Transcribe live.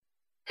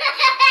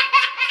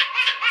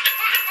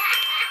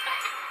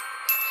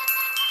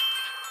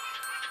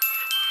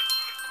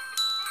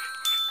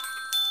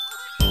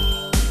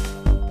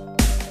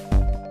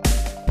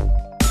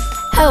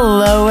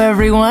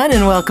everyone,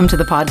 and welcome to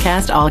the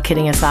podcast, All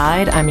Kidding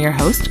Aside. I'm your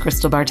host,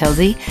 Crystal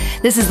Bartelzi.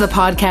 This is the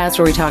podcast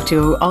where we talk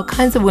to all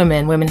kinds of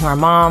women who are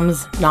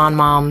moms,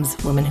 non-moms,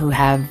 women who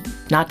have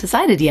not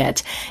decided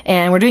yet.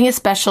 And we're doing a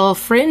special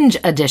Fringe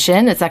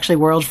edition. It's actually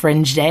World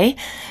Fringe Day.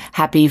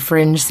 Happy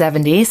Fringe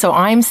 70. So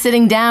I'm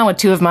sitting down with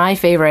two of my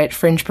favorite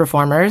Fringe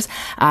performers,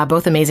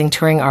 both amazing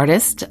touring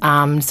artists.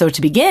 So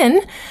to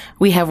begin,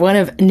 we have one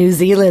of New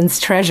Zealand's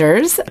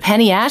treasures.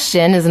 Penny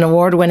Ashton is an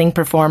award-winning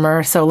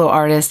performer, solo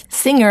artist,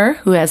 singer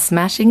who has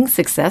smashing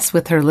success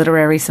with her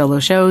literary solo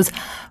shows,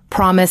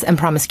 Promise and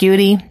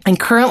Promiscuity. And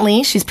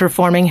currently she's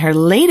performing her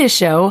latest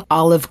show,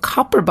 Olive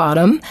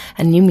Copperbottom,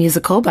 a new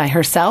musical by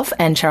herself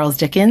and Charles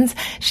Dickens.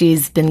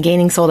 She's been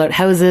gaining sold out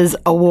houses,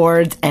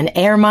 awards, and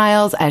air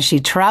miles as she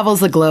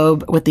travels the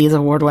globe with these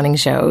award-winning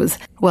shows.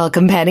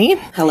 Welcome, Penny.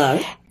 Hello.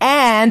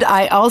 And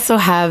I also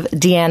have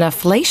Deanna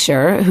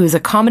Fleischer, who's a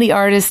comedy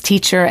artist,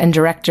 teacher, and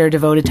director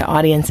devoted to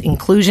audience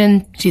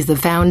inclusion. She's the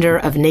founder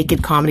of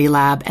Naked Comedy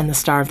Lab and the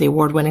star of the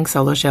award-winning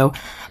solo show,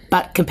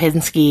 Butt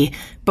Kempinski.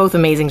 Both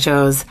amazing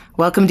shows.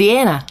 Welcome,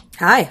 Deanna.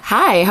 Hi.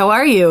 Hi, how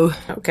are you?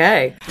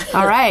 Okay.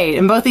 All right.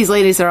 And both these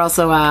ladies are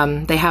also,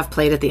 they have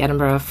played at the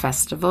Edinburgh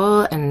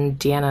Festival, and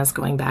Deanna's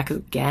going back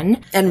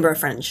again. Edinburgh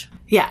Fringe.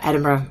 Yeah,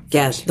 Edinburgh.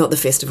 Yeah, not the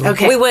festival.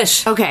 Okay. We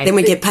wish. Okay. Then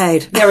we get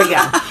paid. There we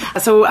go.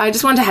 So I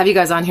just wanted to have you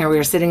guys on here. We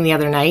were sitting the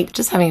other night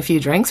just having a few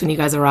drinks when you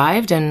guys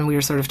arrived, and we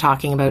were sort of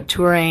talking about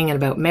touring and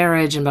about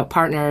marriage and about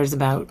partners,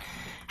 about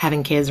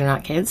having kids or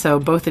not kids. So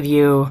both of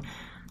you,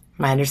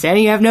 my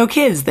understanding, you have no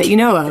kids that you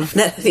know of.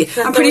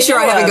 I'm pretty sure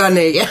I haven't got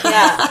any.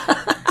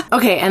 Yeah.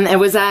 Okay, and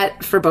was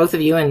that for both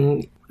of you,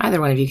 and either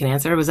one of you can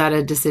answer, was that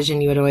a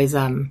decision you had always,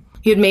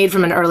 you had made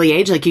from an early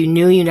age, like you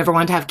knew you never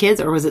wanted to have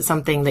kids, or was it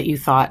something that you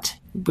thought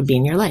would be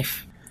in your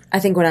life? I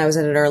think when I was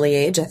at an early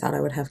age, I thought I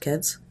would have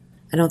kids.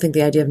 I don't think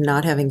the idea of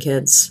not having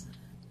kids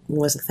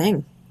was a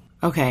thing.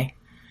 Okay.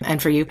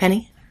 And for you,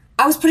 Penny?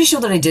 I was pretty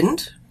sure that I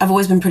didn't. I've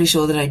always been pretty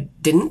sure that I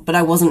didn't, but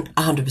I wasn't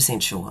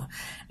 100% sure.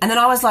 And then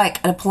I was like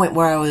at a point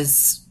where I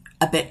was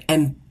a bit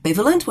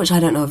ambivalent, which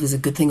I don't know if is a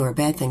good thing or a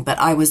bad thing, but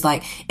I was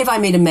like, if I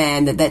meet a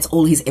man that's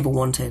all he's ever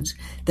wanted,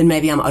 then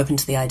maybe I'm open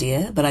to the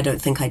idea, but I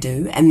don't think I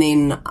do. And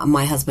then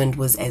my husband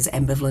was as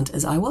ambivalent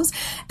as I was.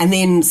 And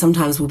then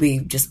sometimes we'll be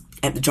just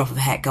at the drop of a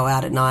hat, go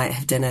out at night,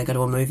 have dinner, go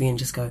to a movie and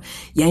just go,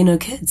 yay, no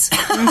kids.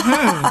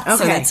 Mm-hmm.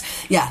 Okay.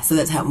 So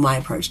that's how my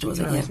approach to it was.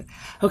 Yeah.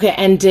 Okay.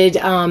 And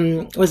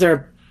was there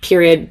a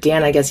period,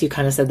 Dan, I guess you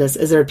kind of said this,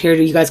 is there a period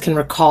where you guys can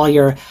recall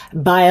your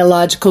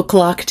biological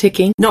clock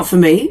ticking? Not for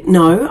me,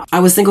 no. I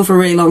was single for a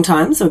really long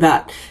time, so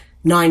about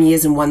 9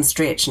 years in one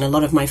stretch, and a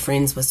lot of my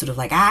friends were sort of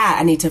like,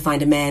 I need to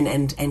find a man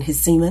and his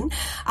semen.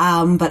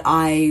 But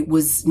I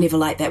was never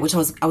like that, which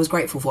I was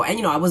grateful for.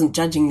 And, I wasn't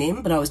judging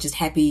them, but I was just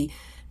happy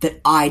that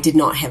I did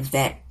not have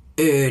that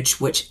urge,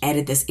 which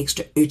added this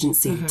extra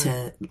urgency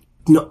to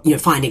not,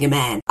 finding a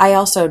man. I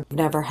also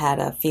never had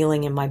a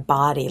feeling in my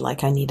body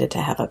like I needed to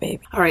have a baby.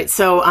 All right.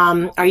 So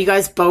are you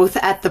guys both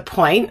at the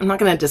point, I'm not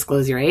going to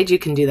disclose your age, you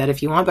can do that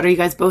if you want, but are you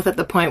guys both at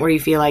the point where you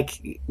feel like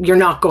you're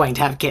not going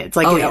to have kids?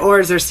 Like,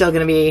 or is there still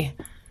going to be...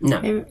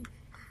 No.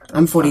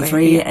 I'm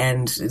 43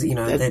 and,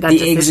 the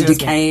eggs are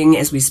decaying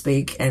as we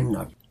speak, and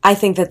no. I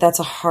think that's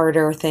a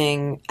harder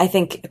thing. I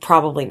think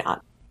probably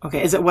not.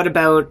 Okay.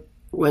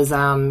 Was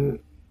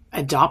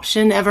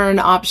adoption ever an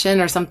option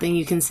or something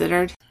you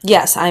considered?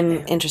 Yes,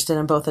 I'm interested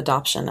in both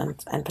adoption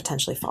and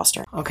potentially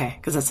fostering. Okay,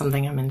 because that's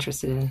something I'm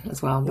interested in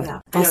as well. But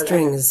yeah.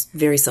 Fostering is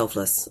very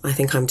selfless. I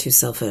think I'm too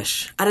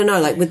selfish. I don't know,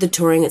 like with the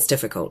touring, it's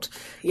difficult.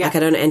 Yeah. Like I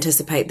don't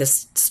anticipate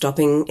this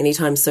stopping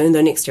anytime soon,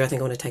 though next year I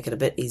think I want to take it a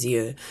bit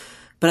easier.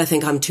 But I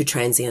think I'm too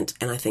transient,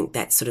 and I think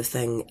that sort of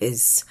thing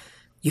is,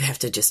 you have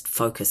to just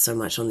focus so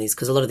much on these,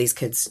 because a lot of these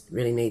kids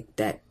really need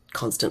that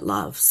constant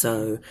love.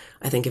 So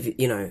I think if,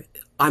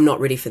 I'm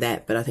not ready for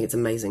that, but I think it's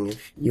amazing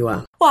if you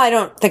are. Well, I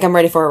don't think I'm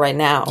ready for it right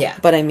now. Yeah.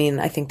 But I mean,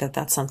 I think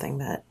that's something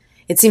that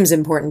it seems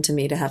important to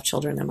me to have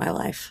children in my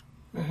life.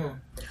 Mm-hmm.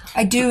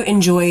 I do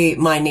enjoy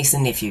my niece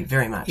and nephew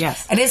very much.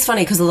 Yes. It is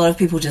funny because a lot of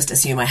people just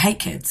assume I hate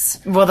kids.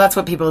 Well, that's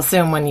what people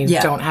assume when you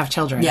don't have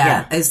children.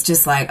 Yeah. It's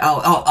just like,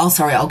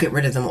 sorry, I'll get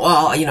rid of them.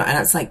 Well, and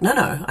it's like,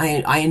 no,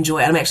 I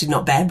enjoy it. I'm actually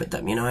not bad with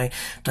them. I've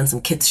done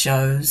some kids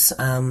shows.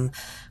 And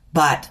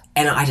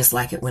I just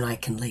like it when I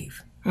can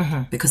leave,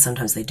 because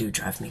sometimes they do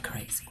drive me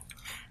crazy.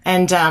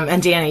 And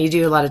Deanna, you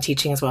do a lot of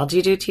teaching as well. Do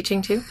you do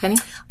teaching too, Penny?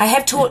 I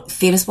have taught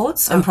theatre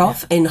sports,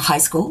 improv, in high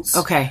schools.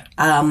 Okay.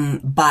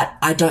 But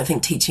I don't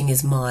think teaching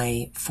is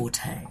my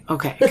forte.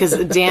 Okay. Because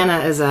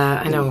Deanna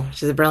I know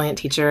she's a brilliant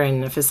teacher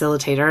and a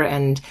facilitator.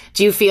 And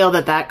do you feel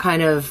that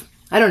kind of,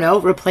 I don't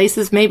know,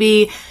 replaces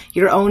maybe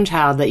your own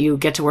child, that you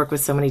get to work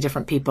with so many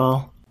different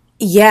people?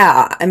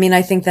 Yeah. I mean,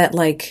 I think that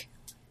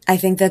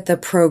the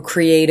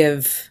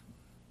procreative,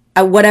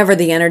 whatever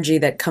the energy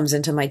that comes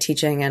into my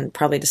teaching and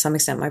probably to some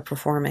extent my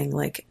performing,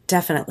 like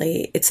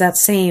definitely it's that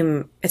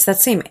same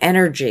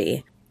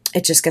energy.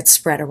 It just gets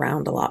spread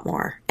around a lot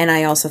more. And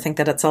I also think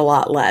that it's a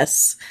lot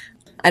less,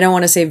 I don't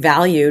want to say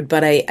valued,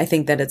 but I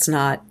think that it's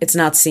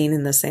not seen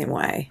in the same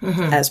way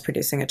as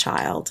producing a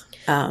child.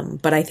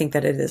 But I think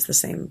that it is the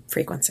same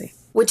frequency.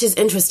 Which is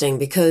interesting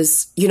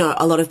because, you know,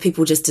 a lot of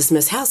people just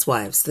dismiss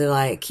housewives. They're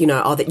like, you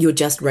know, oh, that you're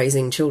just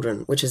raising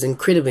children, which is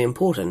incredibly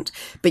important.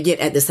 But yet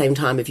at the same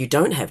time, if you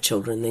don't have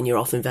children, then you're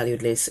often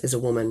valued less as a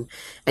woman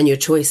and your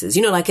choices.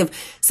 You know, like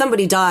if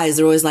somebody dies,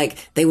 they're always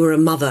like, they were a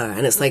mother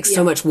and it's like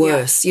so much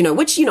worse, you know,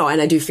 which, you know, and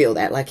I do feel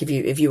that, like if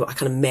you, I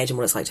can imagine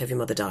what it's like to have your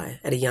mother die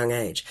at a young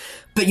age.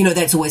 But, you know,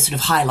 that's always sort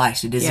of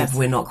highlighted as if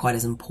we're not quite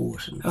as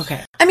important.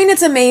 Okay. I mean,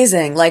 it's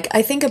amazing. Like,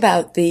 I think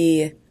about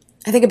the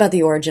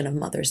origin of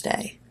Mother's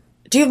Day.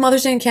 Do you have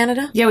Mother's Day in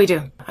Canada? Yeah, we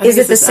do. Is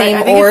it the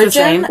same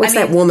origin? What's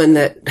that woman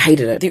that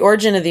hated it? The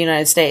origin of the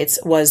United States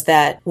was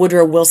that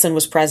Woodrow Wilson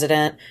was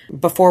president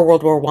before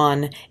World War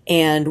I,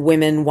 and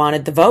women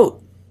wanted the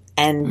vote.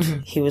 And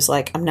he was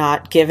like, I'm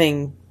not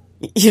giving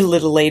you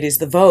little ladies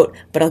the vote,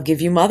 but I'll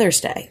give you Mother's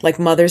Day. Like,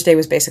 Mother's Day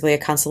was basically a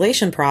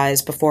consolation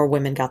prize before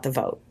women got the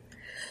vote.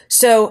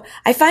 So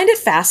I find it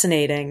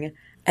fascinating.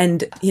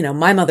 And, you know,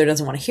 my mother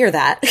doesn't want to hear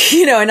that,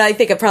 you know, and I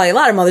think probably a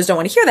lot of mothers don't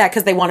want to hear that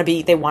because they want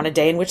a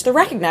day in which they're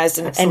recognized.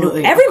 And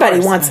everybody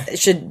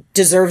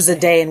deserves a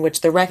day in which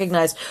they're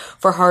recognized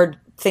for hard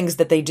things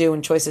that they do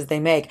and choices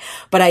they make.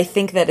 But I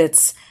think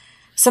that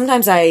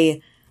sometimes I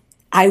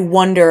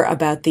wonder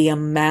about the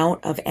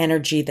amount of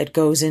energy that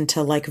goes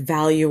into like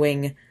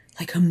valuing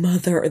like a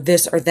mother or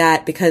this or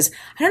that, because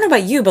I don't know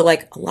about you, but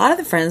like a lot of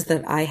the friends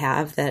that I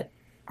have that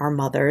are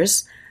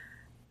mothers,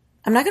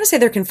 I'm not going to say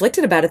they're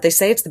conflicted about it. They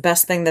say it's the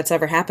best thing that's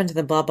ever happened to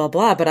them, blah, blah,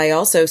 blah. But I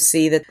also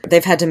see that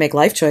they've had to make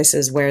life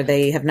choices where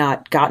they have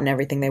not gotten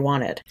everything they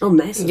wanted. Oh,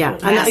 massive. Yeah.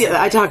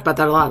 I talk about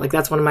that a lot. Like,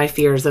 that's one of my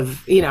fears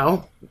of, you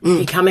know,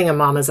 becoming a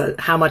mom is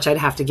how much I'd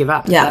have to give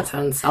up. Yeah. That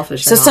sounds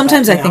selfish. So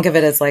sometimes I think of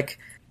it as like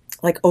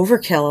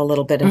overkill a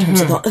little bit in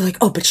terms of like,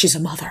 oh, but she's a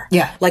mother.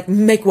 Yeah. Like,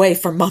 make way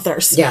for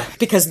mothers. Yeah.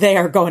 Because they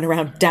are going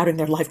around doubting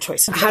their life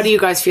choices. How do you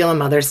guys feel on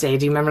Mother's Day?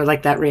 Do you remember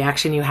like that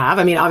reaction you have?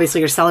 I mean,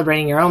 obviously you're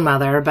celebrating your own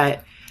mother,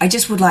 but... I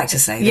just would like to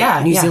say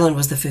that New Zealand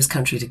was the first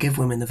country to give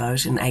women the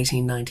vote in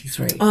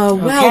 1893. Oh,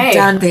 well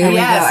done. There we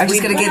go. I'm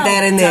just going to get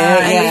that in there.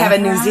 And we have a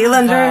New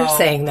Zealander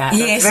saying that.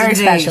 Yes, very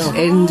indeed. special.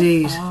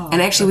 Indeed.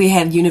 And actually we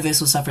had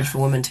universal suffrage for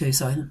women too,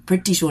 so I'm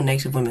pretty sure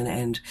Native women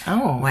and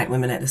white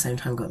women at the same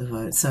time got the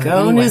vote. So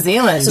Go New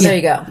Zealand. So there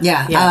you go.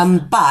 Yeah.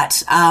 Yes.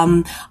 But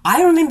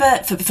I remember,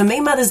 for me,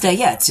 Mother's Day,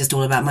 it's just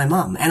all about my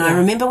mum. And I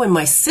remember when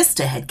my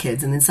sister had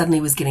kids and then suddenly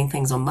was getting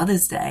things on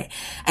Mother's Day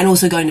and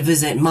also going to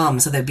visit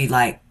mum, so they'd be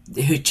like,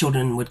 her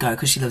children would go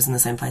because she lives in the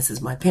same place as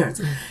my parents.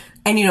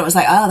 And, you know, it was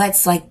like, oh,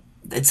 that's like,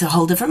 it's a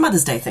whole different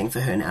Mother's Day thing for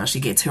her now. She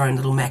gets her own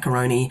little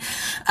macaroni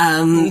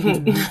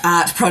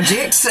art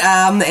project,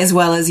 as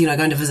well as, you know,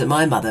 going to visit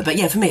my mother. But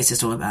yeah, for me, it's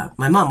just all about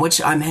my mum,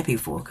 which I'm happy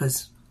for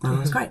because my mum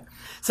was great.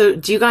 So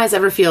do you guys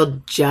ever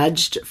feel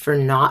judged for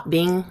not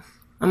being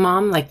a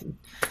mom? Like,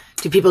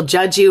 do people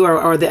judge you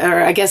or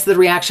I guess the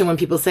reaction when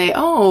people say,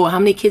 oh, how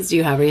many kids do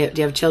you have? Or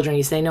do you have children?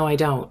 You say, no, I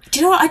don't. Do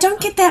you know what? I don't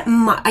get that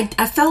much.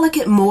 I felt like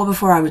it more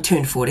before I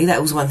turned 40.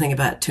 That was one thing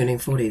about turning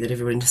 40 that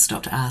everyone just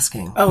stopped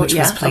asking, which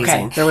was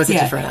pleasing. Okay. There was a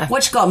different...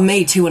 Which got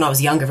me too when I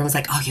was younger. Everyone was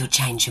like, oh, you'll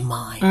change your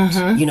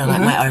mind. You know,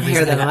 like my ovaries.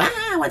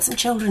 I want some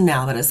children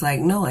now. But it's like,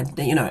 no,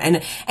 you know,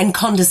 and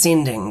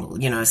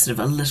condescending, you know, sort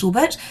of a little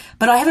bit.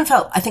 But I haven't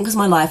felt, I think because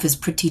my life is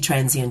pretty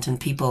transient and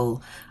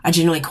people are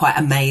generally quite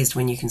amazed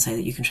when you can say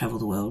that you can travel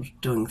the world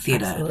doing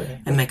theatre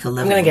and make a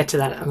living. I'm going to get to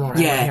that more.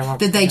 Yeah,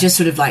 that they just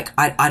sort of like,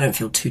 I don't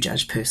feel too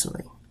judged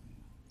personally.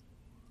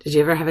 Did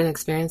you ever have an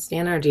experience,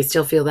 Deanna, or do you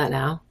still feel that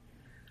now?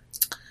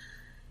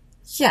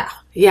 Yeah.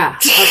 Yeah.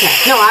 Okay.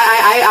 No,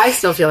 I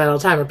still feel that all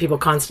the time, where people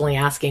constantly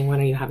asking, when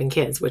are you having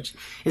kids, which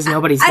is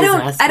nobody's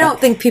business. I don't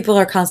think people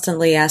are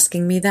constantly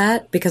asking me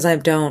that because I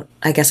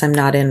guess I'm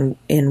not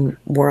in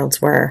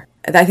worlds where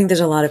I think there's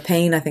a lot of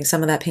pain. I think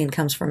some of that pain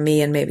comes from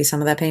me and maybe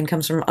some of that pain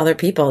comes from other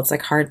people. It's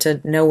like hard to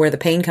know where the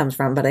pain comes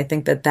from, but I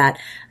think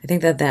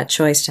that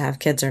choice to have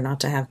kids or not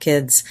to have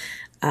kids,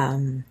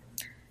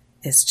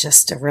 is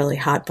just a really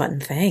hot button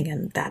thing.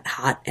 And that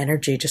hot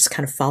energy just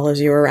kind of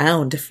follows you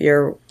around if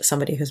you're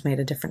somebody who's made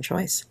a different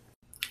choice.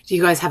 Do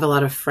you guys have a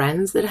lot of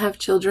friends that have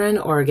children,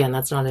 or again,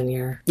 that's not in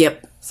your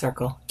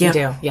circle? Yep.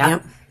 You do? Yeah.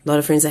 Yep. A lot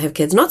of friends that have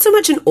kids. Not so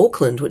much in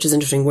Auckland, which is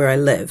interesting where I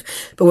live,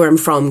 but where I'm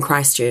from,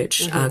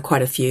 Christchurch,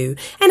 quite a few,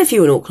 and a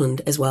few in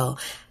Auckland as well.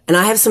 And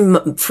I have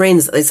some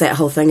friends, they say a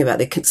whole thing about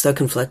they're so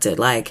conflicted,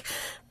 like,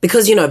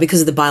 because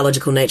of the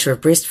biological nature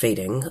of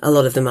breastfeeding, a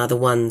lot of them are the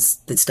ones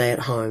that stay at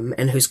home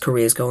and whose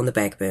careers go on the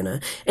back burner.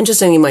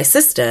 Interestingly, my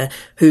sister,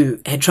 who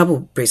had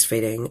trouble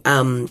breastfeeding,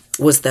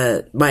 was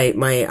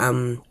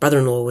my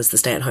brother-in-law was the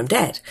stay-at-home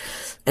dad.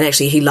 And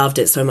actually, he loved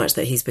it so much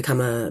that he's become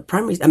a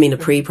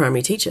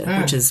pre-primary teacher,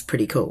 which is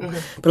pretty cool.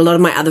 But a lot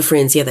of my other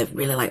friends, they're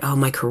really like, oh,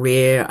 my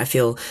career, I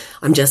feel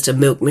I'm just a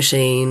milk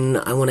machine.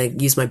 I want to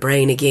use my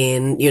brain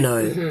again,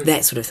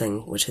 that sort of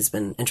thing, which has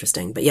been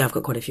interesting. But yeah, I've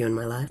got quite a few in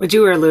my life. What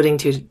you were alluding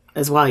to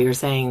as well, you were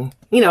saying,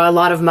 a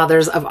lot of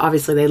mothers,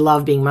 obviously they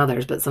love being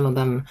mothers, but some of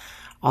them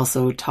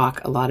also talk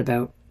a lot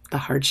about the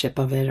hardship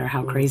of it or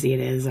how crazy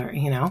it is, or,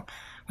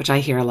 which I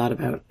hear a lot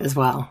about as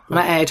well.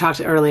 I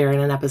talked earlier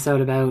in an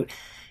episode about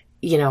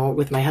you know,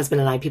 with my husband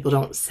and I, people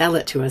don't sell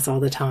it to us all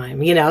the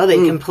time. You know, they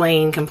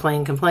complain,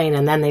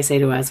 and then they say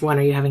to us, "When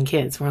are you having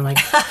kids?" We're like,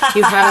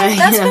 "You haven't."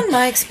 That's been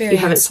my experience you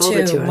haven't sold too.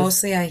 it to us.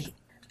 Mostly,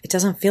 it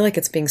doesn't feel like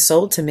it's being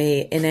sold to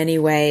me in any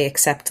way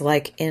except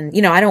like in,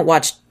 you know, I don't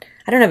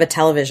have a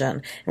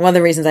television. And one of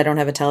the reasons I don't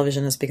have a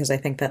television is because I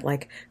think that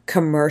like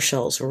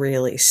commercials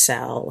really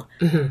sell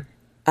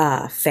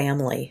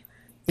family.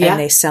 And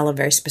they sell a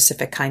very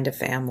specific kind of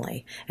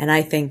family. And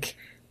I think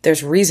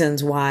there's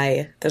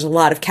a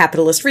lot of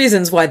capitalist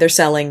reasons why they're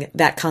selling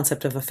that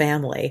concept of a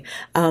family.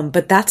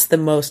 But that's the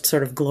most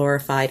sort of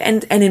glorified.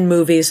 And in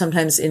movies,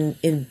 sometimes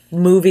in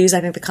movies, I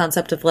think the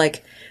concept of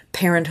like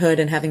parenthood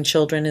and having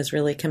children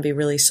can be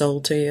really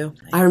sold to you.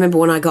 I remember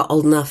when I got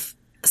old enough,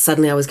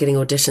 suddenly I was getting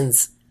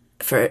auditions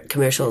for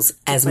commercials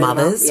as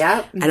mothers.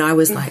 Yeah. And I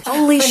was like,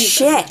 holy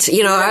shit.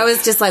 You know, I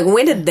was just like,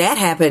 when did that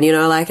happen? You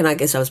know, like, and I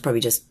guess I was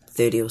probably just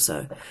 30 or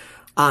so.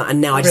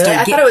 And now I just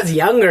I thought it was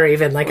younger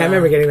even. Like, I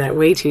remember getting that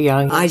way too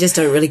young. I just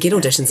don't really get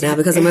auditions now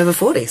because I'm over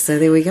 40. So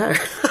there we go.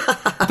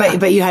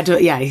 But you had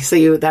to,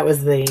 so that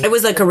was it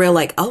was like a real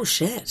like, oh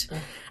shit.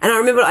 And I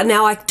remember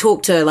now I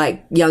talk to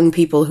like young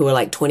people who are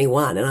like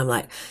 21 and I'm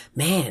like,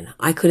 man,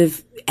 I could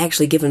have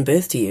actually given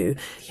birth to you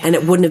and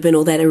it wouldn't have been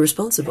all that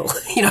irresponsible.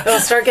 You know, it'll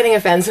start getting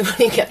offensive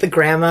when you get the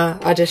grandma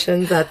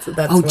auditions. That's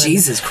oh, when,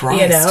 Jesus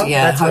Christ. You know,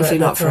 yeah, hopefully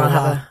not for a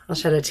while. I'll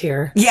shed a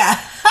tear. Yeah.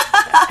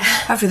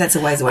 Hopefully that's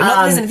a ways away. Not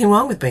that there's anything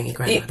wrong with being a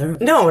grandmother.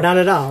 No, not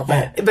at all.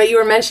 But you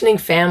were mentioning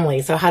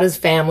family. So how does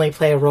family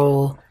play a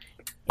role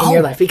in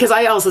your life? Because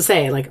I also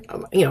say, like,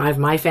 you know, I have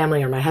my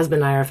family or my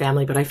husband and I are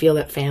family, but I feel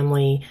that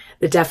family,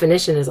 the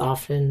definition is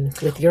often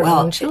with your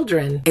own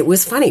children. It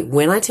was funny.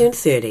 When I turned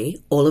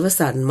 30, all of a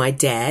sudden my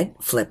dad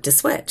flipped a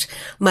switch.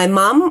 My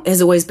mum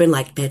has always been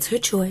like, that's her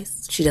choice.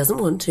 She doesn't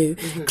want to.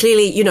 Mm-hmm.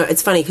 Clearly, you know,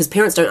 it's funny because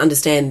parents don't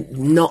understand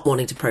not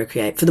wanting to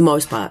procreate for the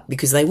most part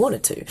because they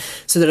wanted to.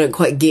 So they don't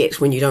quite get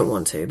when you don't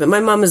want to. But my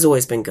mum has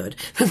always been good.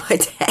 But my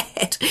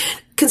dad,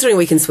 considering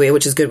we can swear,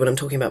 which is good when I'm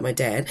talking about my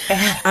dad,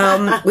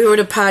 we were at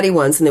a party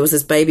once and there was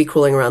this baby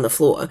crawling around the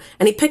floor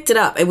and he picked it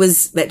up.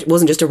 That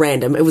wasn't just a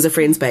random, it was a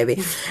friend's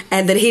baby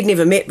and that he'd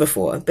never met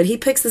before. But he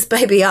picks this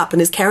baby up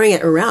and is carrying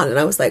it around and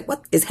I was like,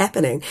 what is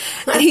happening?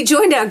 And he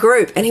joined our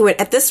group and he went,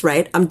 at this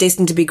rate, I'm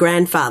destined to be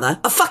grandfather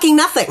of fucking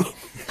nothing.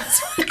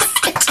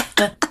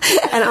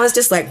 And I was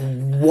just like,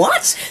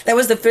 what? That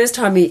was the first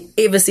time he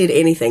ever said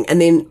anything. And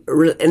then,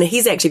 and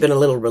he's actually been a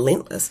little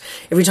relentless.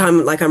 Every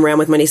time, like, I'm around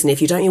with my niece and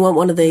nephew, don't you want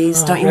one of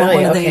these? Don't you want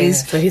one of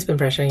these? So he's been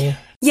pressuring you.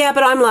 Yeah,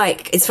 but I'm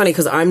like, it's funny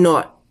because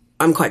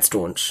I'm quite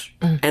staunch.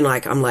 And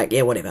like, I'm like,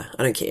 yeah, whatever.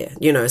 I don't care.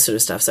 You know, sort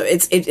of stuff. So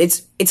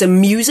it's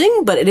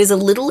amusing, but it is a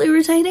little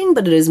irritating,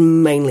 but it is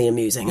mainly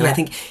amusing. And I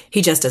think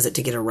he just does it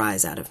to get a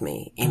rise out of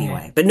me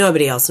anyway. Okay. But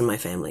nobody else in my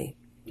family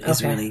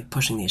is really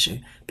pushing the issue,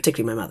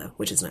 particularly my mother,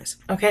 which is nice.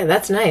 Okay,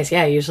 that's nice.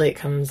 Yeah, usually it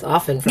comes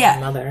often from my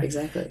mother.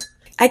 Exactly.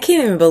 I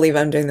can't even believe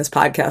I'm doing this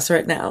podcast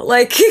right now.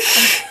 Like,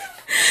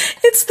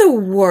 it's the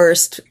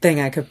worst thing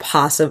I could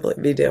possibly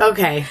be doing.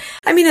 Okay.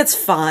 I mean, it's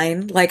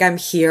fine. Like, I'm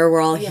here, we're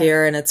all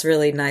here, and it's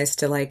really nice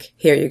to, like,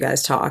 hear you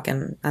guys talk,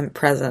 and I'm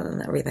present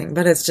and everything.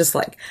 But it's just,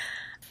 like,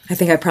 I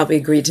think I probably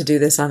agreed to do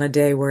this on a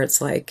day where it's,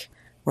 like,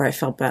 where I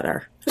felt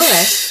better.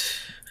 Okay.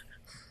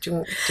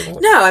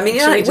 No, I mean,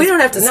 we don't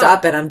have to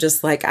stop it. I'm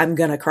just like, I'm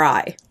going to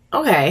cry.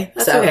 Okay.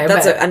 That's so okay.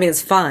 I mean,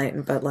 it's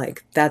fine, but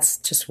like, that's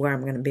just where I'm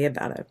going to be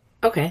about it.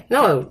 Okay.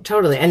 No,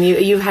 totally. And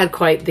you've had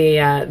quite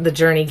the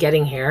journey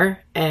getting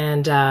here.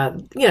 And,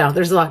 you know,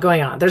 there's a lot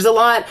going on. There's a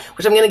lot,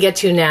 which I'm going to get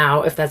to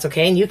now, if that's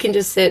okay. And you can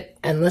just sit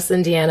and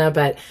listen, Deanna,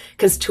 but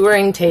because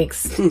touring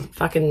takes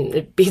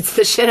it beats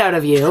the shit out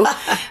of you,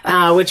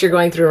 which you're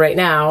going through right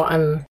now.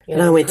 And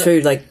I went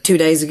through like 2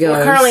 days ago.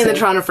 We're currently in the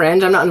Toronto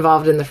Fringe. I'm not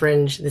involved in the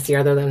Fringe this year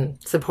other than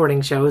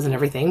supporting shows and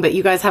everything, but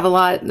you guys have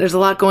there's a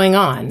lot going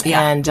on. Yeah.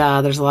 And,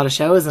 there's a lot of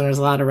shows and there's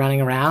a lot of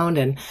running around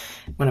and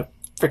when a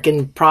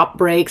freaking prop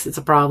breaks, it's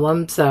a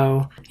problem.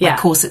 So yeah. My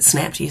corset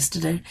snapped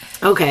yesterday.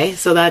 Okay.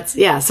 So that's,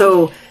 yeah.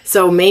 So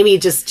maybe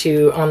just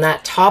on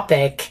that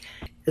topic,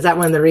 is that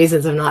one of the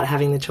reasons of not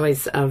having the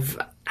choice of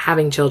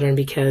having children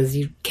because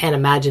you can't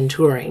imagine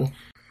touring?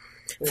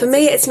 For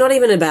me, it's not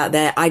even about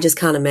that. I just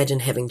can't imagine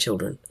having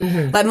children.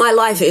 Mm-hmm. Like my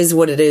life is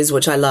what it is,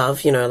 which I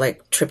love, you know,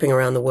 like tripping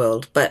around the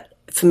world. But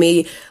for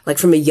me, like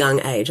from a young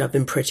age, I've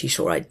been pretty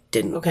sure I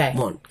didn't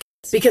want.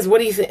 Because what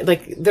do you think?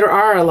 Like, there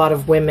are a lot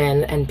of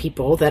women and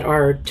people that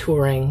are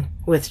touring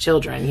with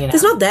children, you know.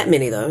 There's not that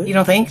many, though. You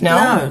don't think? No?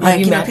 No.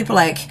 Like, you know, people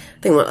like, I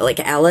think like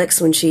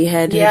Alex, when she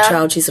had her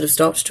child, she sort of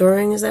stopped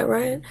touring. Is that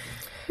right?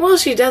 Well,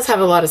 she does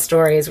have a lot of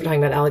stories. We're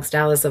talking about Alex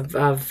Dallas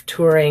of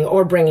touring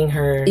or bringing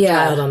her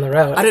child on the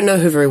road. I don't know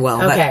her very well,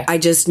 but I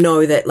just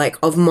know that, like,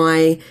 of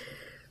my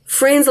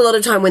friends, a lot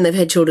of time when they've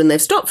had children,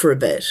 they've stopped for a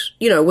bit,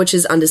 you know, which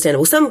is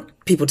understandable. Some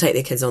people take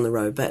their kids on the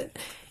road, but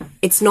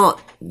it's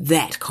not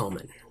that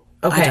common.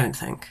 Okay. I don't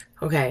think.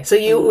 Okay. So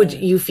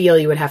you feel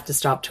you would have to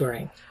stop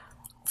touring?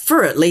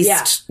 For at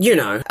least, you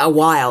know, a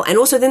while. And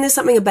also then there's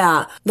something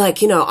about,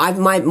 like, you know,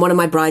 one of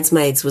my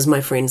bridesmaids was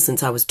my friend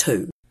since I was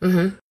 2.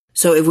 Mm-hmm.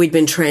 So if we'd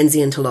been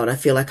transient a lot, I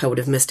feel like I would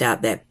have missed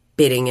out that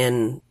bedding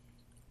in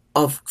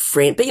of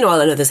friend, but you know,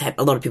 I know this,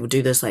 a lot of people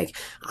do this, like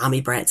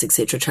army brats,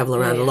 etc., travel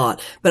around a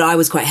lot, but I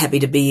was quite happy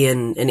to be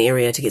in an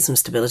area to get some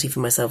stability for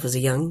myself as a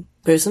young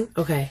person.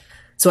 Okay.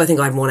 So I think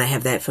I'd want to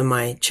have that for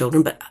my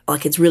children, but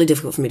like it's really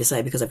difficult for me to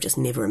say because I've just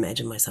never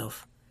imagined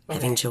myself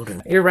having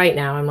children. You're right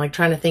now. I'm like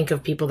trying to think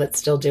of people that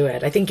still do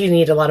it. I think you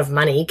need a lot of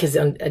money because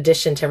in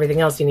addition to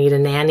everything else, you need a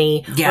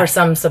nanny or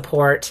some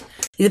support.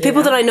 The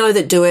people that I know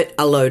that do it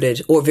are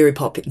loaded or very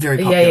popular.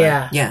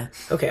 Yeah.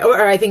 Okay.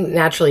 Or I think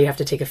naturally you have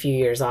to take a few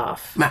years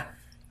off.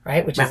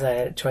 Right? Which is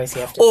a choice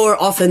you have to. Or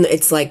often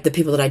it's like the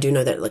people that I do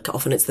know that like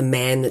often it's the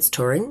man that's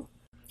touring.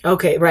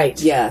 Okay,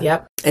 right. Yeah.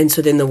 Yep. And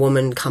so then the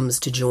woman comes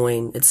to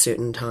join at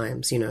certain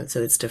times, you know,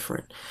 so it's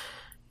different.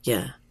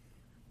 Yeah.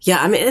 Yeah,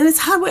 I mean, and it's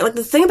hard work. Like,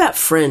 the thing about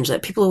Fringe,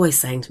 like, people are always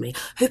saying to me,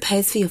 who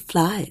pays for your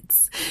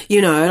flights?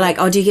 You know, like,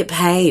 oh, do you get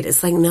paid?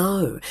 It's like,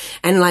 no.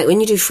 And, like, when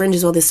you do Fringe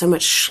as well, there's so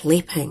much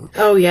schlepping.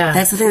 Oh, yeah.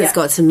 That's the thing that's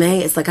got to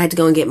me. It's like I had to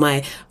go and get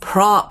my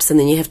props, and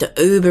then you have to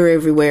Uber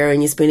everywhere,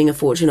 and you're spending a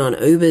fortune on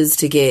Ubers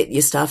to get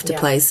your stuff to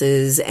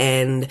places,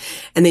 and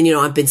then, you know,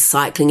 I've been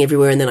cycling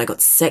everywhere, and then I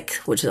got sick,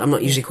 which I'm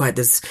not usually quite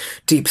this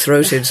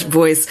deep-throated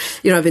voice.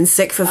 You know, I've been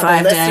sick for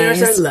 5 days.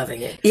 Listeners are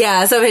loving it.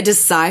 Yeah, so I had to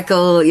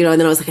cycle, you know,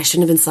 and then I was like, I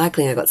shouldn't have been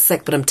cycling. I got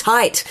sick, but I'm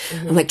tight.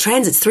 I'm like,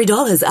 transit's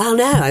 $3. Oh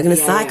no, I'm going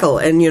to cycle.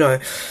 And, you know,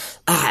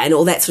 and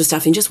all that sort of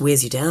stuff. And it just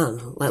wears you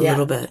down like a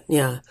little bit.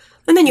 Yeah.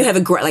 And then you have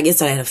a great, like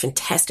yesterday I had a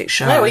fantastic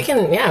show. Yeah, we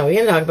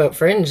can talk about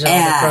Fringe.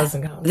 The pros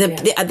and cons.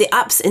 The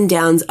ups and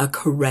downs are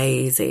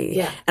crazy.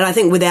 Yeah. And I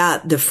think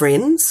without the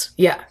friends,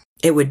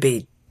 it would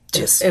be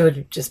it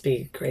would just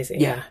be crazy.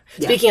 Yeah.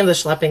 Speaking of the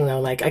schlepping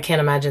though, like I can't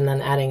imagine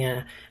then adding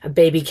a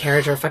baby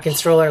carriage or a fucking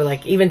stroller,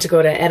 like even to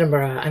go to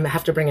Edinburgh, I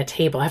have to bring a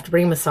table. I have to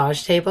bring a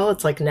massage table.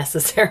 It's like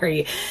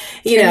necessary.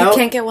 You know? You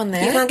can't get one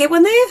there? You can't get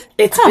one there?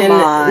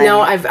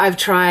 No, I've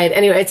tried.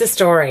 Anyway, it's a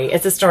story.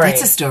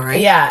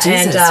 Yeah.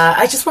 Jesus. And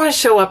I just want to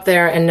show up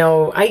there and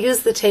know I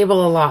use the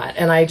table a lot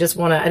and I don't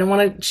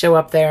want to show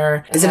up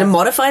there. Is it a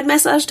modified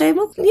massage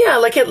table? Yeah,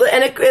 like it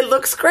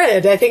looks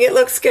good. I think it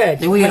looks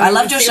good. I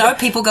loved your show.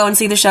 People go and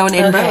see the show in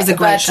Edinburgh. It was a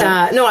great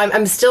show. No,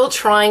 I'm still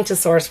trying to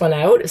source one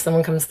out if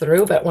someone comes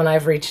through, but when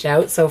I've reached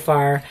out so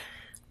far,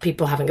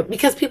 people haven't,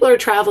 because people are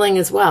traveling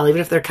as well,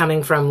 even if they're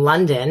coming from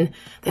London.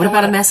 What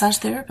about a massage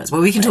therapist?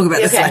 Well, we can talk about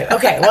this later.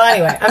 Okay. Well,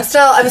 anyway,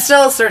 I'm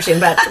still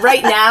searching, but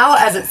right now,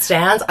 as it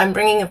stands, I'm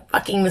bringing a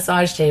fucking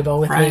massage table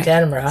with me to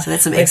Edinburgh. So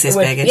that's some excess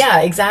baggage.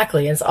 Yeah,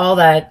 exactly. It's all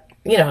that,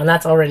 you know, and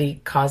that's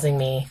already causing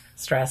me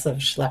stress of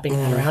schlepping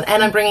that around.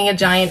 And I'm bringing a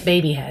giant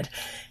baby head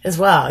as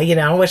well, you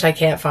know, which I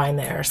can't find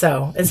there.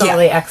 So it's all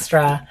the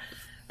extra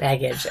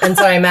baggage. And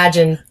so I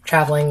imagine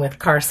traveling with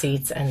car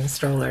seats and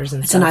strollers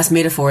and stuff. It's a nice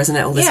metaphor, isn't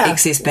it? All this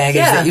excess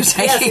baggage that you're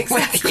taking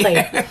with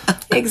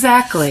you.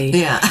 Exactly.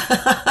 Yeah.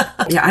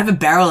 I have a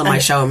barrel in my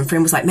show, and my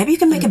friend was like, maybe you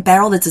can make a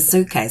barrel that's a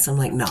suitcase. I'm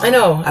like, no. I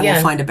know. I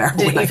will find a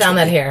barrel. You found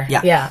that here? Yeah.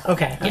 Yeah.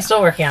 Okay. I'm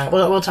still working on it.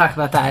 We'll talk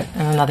about that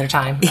another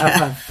time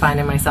of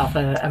finding myself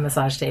a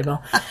massage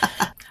table.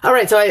 All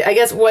right, so I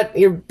guess what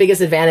your biggest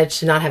advantage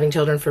to not having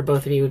children for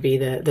both of you would be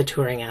the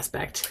touring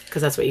aspect,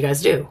 because that's what you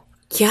guys do.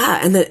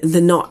 Yeah, and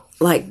the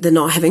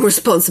not having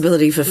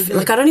responsibility for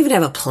like I don't even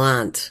have a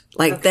plant.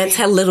 Like that's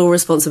how little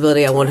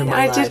responsibility I want in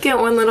my life. I did get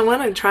one little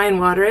one. I'd try and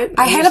water it.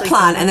 I had a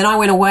plant, and then I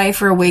went away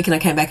for a week, and I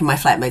came back, and my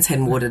flatmates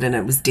hadn't watered, and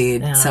it was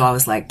dead. Yeah. So I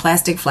was like,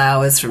 plastic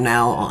flowers from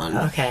now on.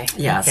 Okay.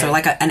 Yeah. Okay. So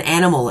like an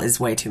animal is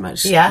way too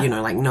much. Yeah. You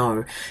know, like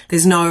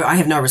I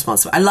have no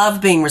responsibility. I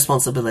love being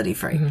responsibility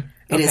free. Mm-hmm.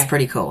 It is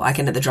pretty cool. I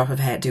can at the drop of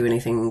a hat do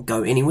anything,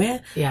 go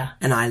anywhere. Yeah.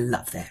 And I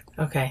love that.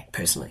 Okay.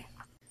 Personally.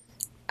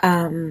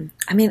 I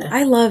mean,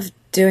 I love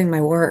doing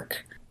my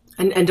work.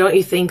 And don't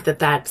you think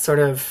that sort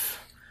of,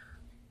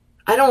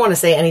 I don't want to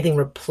say anything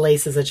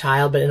replaces a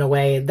child, but in a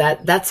way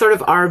that's sort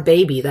of our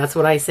baby. That's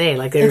what I say.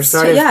 Like there's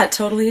sort of, yeah, it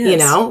totally is. You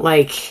know,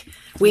 like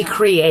we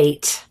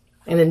create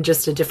and in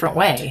just a different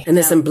way. And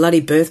there's some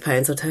bloody birth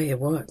pains, I'll tell you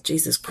what.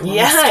 Jesus Christ.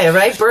 Yeah,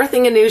 right?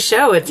 Birthing a new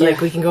show. It's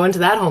like we can go into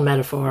that whole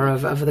metaphor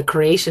of the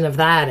creation of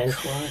that and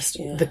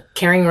the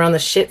carrying around the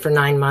shit for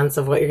 9 months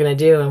of what you're going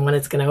to do and when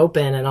it's going to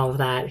open and all of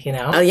that, you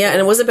know? Oh, yeah, and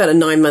it was about a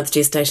 9-month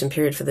gestation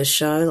period for this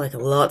show, like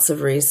lots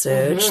of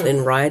research,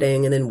 then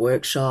writing and then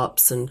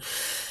workshops and...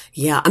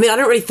 Yeah, I mean, I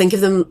don't really think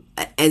of them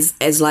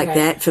as like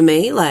that for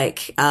me,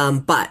 like,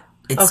 but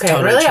it's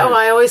totally really? true. Oh,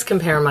 I always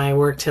compare my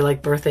work to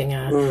like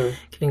birthing,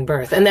 giving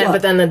birth, and then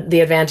but then the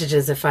advantage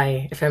is if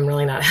I'm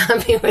really not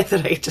happy with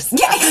it, I just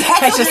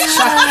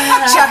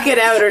chuck it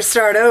out or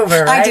start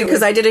over. Right? I do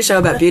because I did a show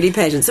about beauty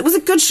pageants. It was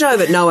a good show,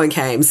 but no one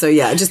came, so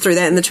I just threw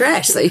that in the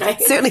trash. So you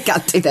certainly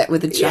can't do that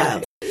with a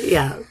child.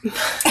 Yeah.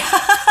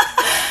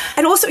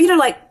 And also, you know,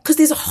 like, because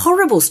there's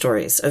horrible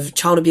stories of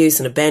child abuse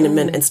and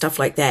abandonment and stuff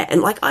like that. And,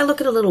 like, I look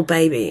at a little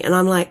baby and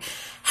I'm like,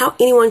 how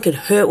anyone could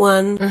hurt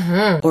one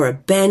or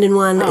abandon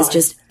one is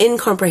just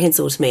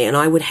incomprehensible to me. And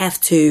I would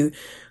have to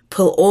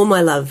pull all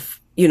my love,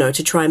 you know,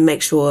 to try and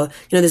make sure,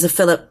 you know, there's a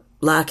Philip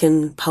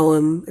Larkin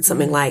poem. It's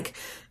something like,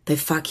 they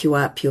fuck you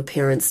up, your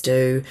parents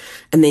do,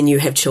 and then you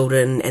have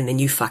children, and then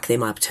you fuck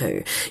them up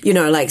too. You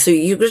know, like, so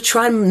you've got to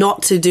try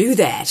not to do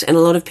that. And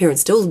a lot of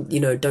parents still,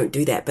 you know, don't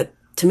do that. But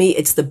to me,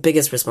 it's the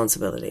biggest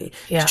responsibility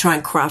Yeah. to try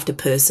and craft a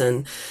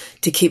person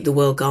to keep the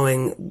world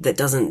going that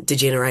doesn't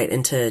degenerate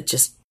into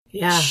just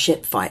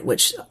shit fight,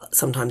 which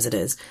sometimes it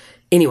is.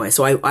 Anyway,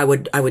 so I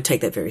would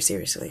take that very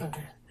seriously.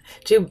 Okay.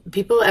 Do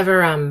people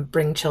ever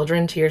bring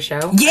children to your show?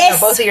 Yes! I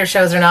know both of your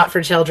shows are not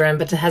for children,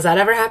 but has that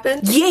ever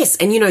happened? Yes,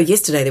 and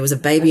yesterday there was a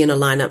baby in a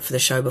lineup for the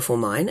show before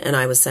mine, and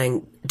I was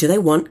saying, do they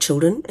want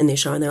children in their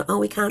show? And they're,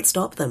 we can't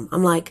stop them.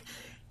 I'm like,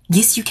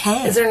 yes, you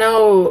can. Is there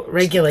no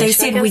regulation? They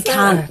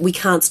said we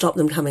can't stop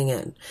them coming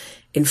in.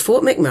 In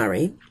Fort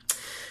McMurray,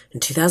 in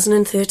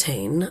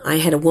 2013, I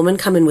had a woman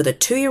come in with a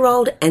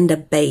 2-year-old and a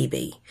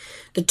baby.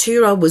 The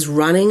 2-year-old was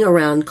running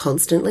around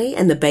constantly,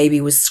 and the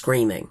baby was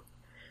screaming.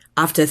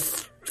 After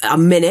a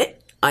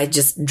minute, I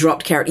just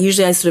dropped character.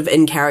 Usually I sort of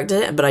in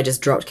character, but I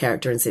just dropped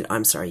character and said,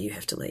 I'm sorry, you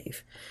have to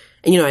leave.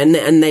 And,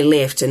 and they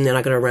left, and then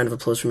I got a round of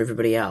applause from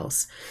everybody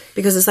else.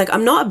 Because it's like,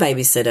 I'm not a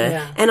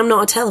babysitter, and I'm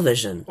not a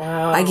television.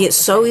 Wow. I get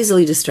so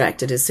easily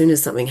distracted as soon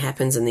as something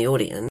happens in the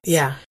audience.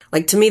 Yeah.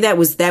 Like, to me, that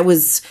was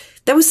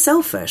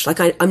selfish. Like,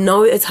 I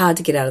know it's hard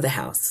to get out of the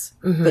house,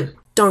 but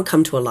don't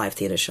come to a live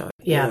theatre show.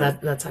 Yeah,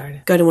 that's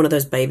hard. Go to one of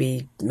those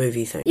baby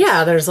movie things.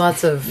 Yeah, there's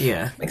lots of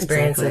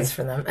experiences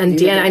for them. And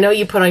Deanna, I know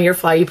you put on your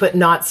flyer, you put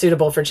not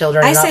suitable for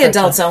children. I say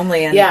adults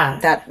only, and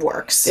that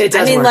works. It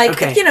does work.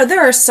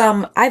 There are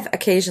some, I've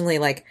occasionally,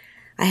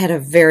 I had a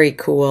very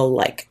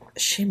cool,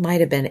 she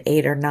might have been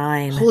 8 or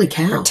 9 Holy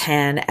cow. or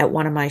 10 at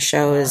one of my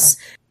shows.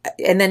 Wow.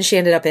 And then she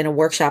ended up in a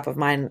workshop of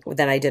mine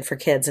that I did for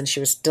kids, and she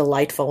was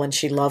delightful, and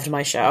she loved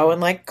my show,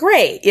 and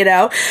great,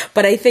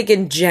 But I think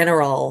in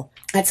general,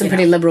 That's some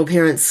pretty liberal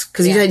parents,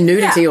 because you had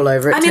nudity all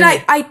over it.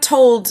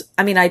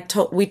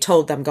 we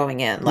told them going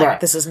in,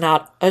 this is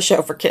not a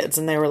show for kids,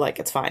 and they were like,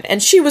 it's fine.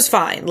 And she was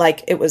fine.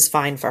 It was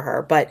fine for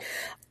her, but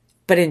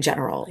in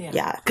general,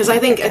 Because I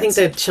think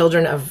the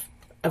children of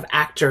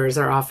actors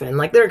are often,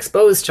 they're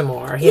exposed to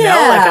more, you know?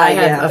 I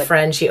had a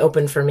friend, she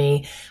opened for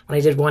me when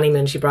I did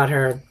Wonnyman, she brought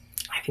her,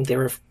 I think they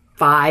were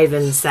 5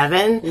 and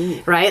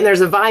 7, right? And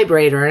there's a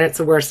vibrator, and it's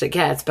the worst it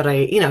gets. But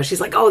she's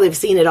like, they've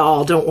seen it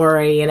all. Don't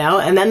worry,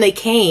 And then they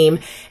came,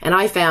 and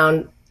I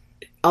found,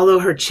 although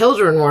her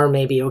children were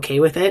maybe okay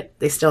with it,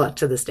 they still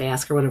to this day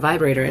ask her what a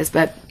vibrator is.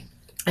 But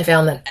I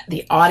found that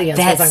the audience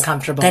was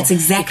uncomfortable. That's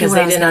exactly what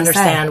I was because they didn't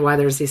understand why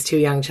there's these 2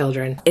 young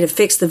children. It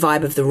affects the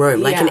vibe of the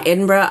room. In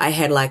Edinburgh, I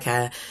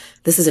had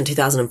this is in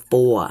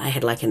 2004, I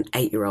had an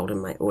 8-year-old in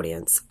my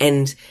audience.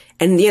 And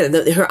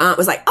her aunt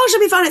was like, she'll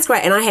be fine, it's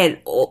great. And I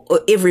had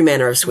every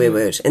manner of swear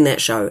word in that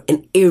show.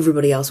 And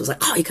everybody else was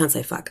like, you can't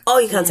say fuck.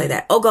 You can't say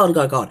that. Oh, God,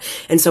 God, God.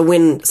 And so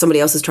when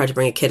somebody else has tried to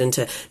bring a kid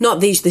into,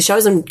 not the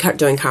shows I'm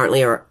doing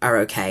currently are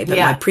okay, but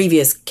my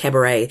previous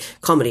cabaret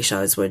comedy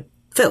shows were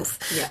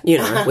filth,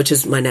 which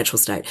is my natural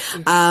state.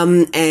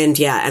 And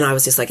I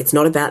was just like, it's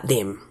not about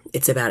them.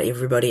 It's about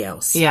everybody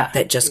else. Yeah.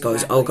 That just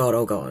goes, oh God,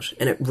 oh God.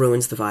 And it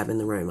ruins the vibe in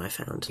the room, I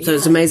found. So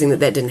it's amazing that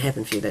didn't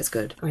happen for you. That's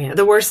good. Yeah.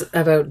 The worst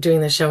about doing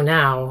the show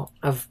now,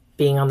 of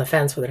being on the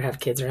fence whether to have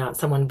kids or not,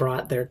 someone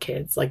brought their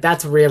kids.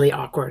 That's really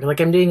awkward.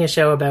 I'm doing a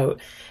show about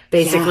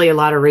basically a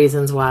lot of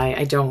reasons why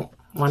I don't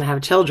want to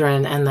have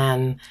children, and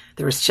then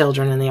there was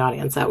children in the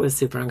audience. That was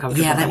super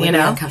uncomfortable. Yeah, that would be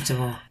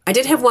uncomfortable. I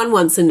did have one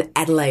once in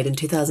Adelaide in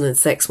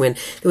 2006 when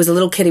there was a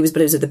little kid,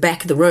 but it was at the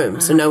back of the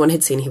room, so no one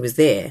had seen he was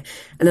there.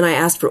 And then I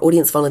asked for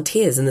audience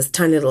volunteers, and this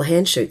tiny little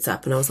hand shoots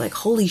up, and I was like,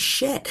 holy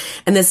shit.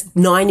 And this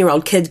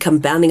 9-year-old kid come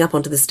bounding up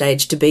onto the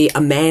stage to be a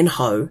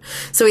man-ho.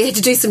 So he had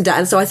to do some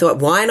dance, so I thought,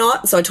 why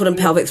not? So I taught him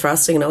pelvic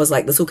thrusting, and I was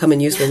like, this will come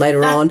in useful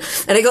later on.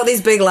 And I got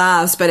these big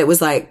laughs, but it was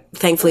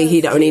thankfully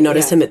he'd only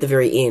noticed him at the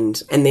very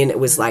end, and then it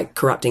was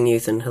corrupting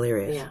youth and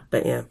hilarious. Yeah.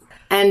 But yeah.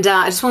 And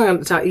I just want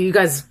to talk, you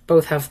guys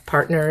both have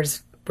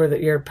partners. Were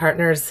your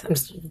partners, I'm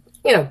just,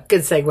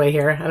 good segue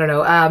here. I don't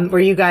know. Were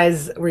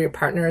your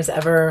partners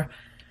ever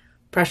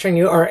pressuring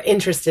you or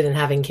interested in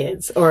having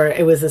kids? Or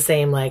it was the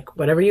same,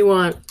 whatever you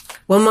want?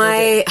 Well,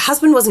 my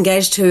husband was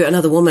engaged to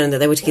another woman that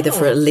they were together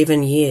for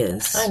 11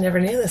 years. I never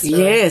knew this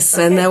story. Yes,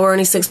 okay. And they were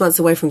only 6 months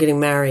away from getting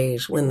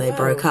married when they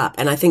broke up.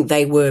 And I think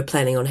they were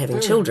planning on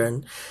having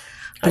children.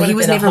 But he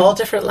was never a whole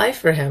different life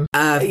for him.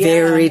 A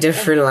very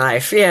different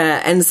life,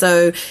 yeah. And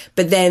so,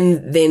 but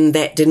then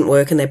that didn't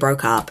work, and they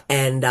broke up.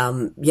 And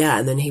and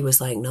then he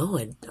was like, "No,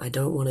 I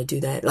don't want to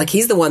do that."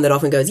 He's the one that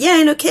often goes,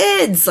 "Yeah, no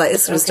kids,"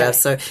 this sort of stuff.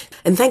 So,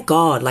 and thank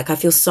God, I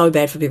feel so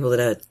bad for people that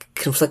are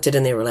conflicted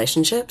in their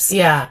relationships.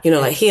 Yeah,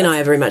 he and I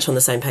are very much on the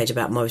same page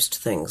about most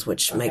things,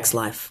 which makes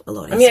life a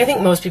lot easier. I mean, I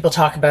think most people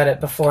talk about it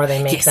before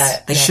they make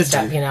that. They should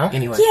step,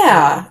 anyway.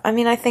 Yeah, I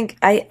mean, I think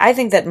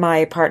that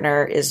my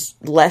partner is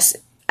less.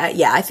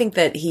 I think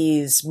that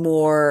he's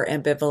more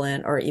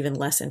ambivalent or even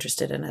less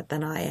interested in it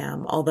than I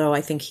am. Although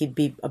I think he'd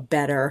be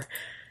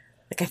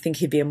I think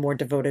he'd be a more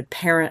devoted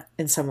parent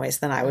in some ways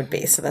than I would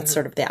be. So that's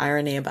sort of the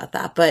irony about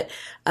that. But,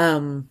 I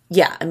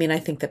mean, I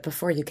think that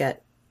before you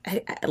get,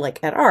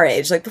 at our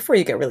age, before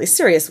you get really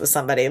serious with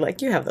somebody,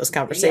 you have those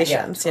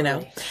conversations,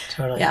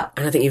 Totally. Yeah.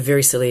 And I think you're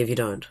very silly if you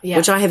don't. Yeah.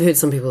 Which I have heard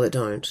some people that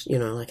don't,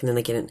 and then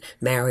they get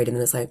married and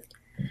then it's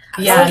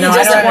Yeah, he no, I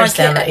doesn't don't want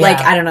understand kids. that. Like,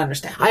 Yeah. I don't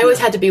understand. I always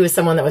had to be with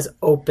someone that was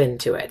open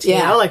to it. You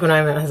know, like when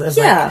I was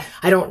like,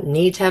 I don't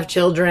need to have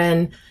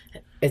children.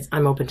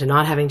 I'm open to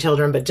not having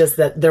children, but just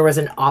that there was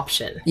an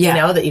option, you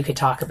know, that you could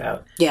talk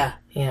about. Yeah.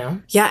 You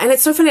know? Yeah, and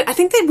it's so funny. I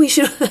think that we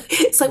should,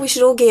 it's like we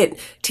should all get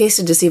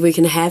tested to see if we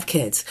can have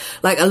kids.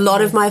 Like a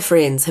lot of my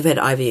friends have had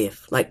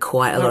IVF, like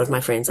quite a lot of my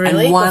friends.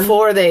 Really? And one,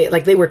 Before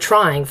they were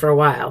trying for a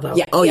while though.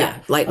 yeah, oh yeah.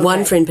 Like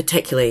one friend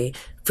particularly,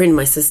 friend of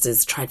my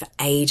sister's tried for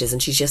ages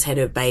and she's just had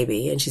her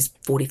baby and she's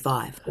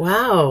 45.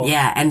 Wow.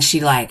 Yeah, and she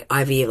like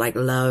IVF like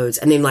loads,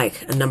 and then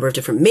like a number of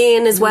different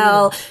men as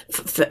well.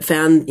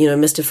 Found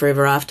Mr.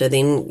 Forever After,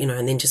 then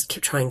and then just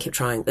kept trying.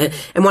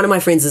 And one of my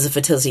friends is a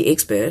fertility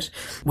expert,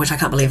 which I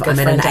can't believe I'm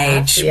at an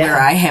age where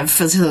I have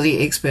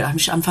fertility expert.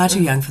 I'm far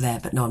too young for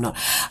that, but no, I'm not.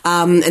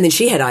 And then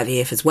she had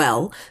IVF as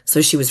well,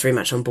 so she was very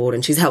much on board,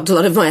 and she's helped a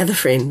lot of my other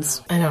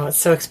friends. I know it's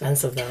so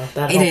expensive though.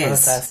 That It whole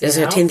is. process. It's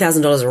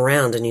 $10,000 a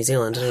round in New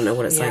Zealand. I don't know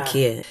what it's like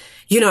here.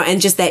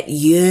 And just that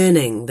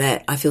yearning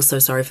that I feel so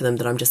sorry for them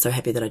that I'm just so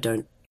happy that I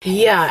don't.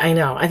 Yeah, I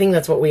know. I think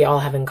that's what we all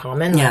have in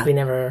common. Yeah. Like we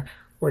never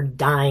were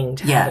dying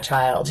to have a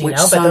child, Which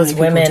but so those many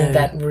people women do.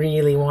 that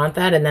really want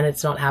that and then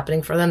it's not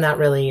happening for them, that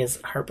really is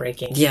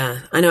heartbreaking. Yeah,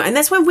 I know. And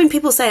that's why when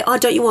people say, oh,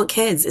 don't you want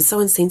kids? It's so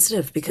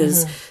insensitive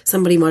because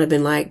somebody might have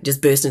been like,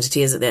 just burst into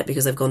tears at that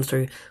because they've gone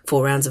through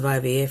 4 rounds of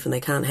IVF and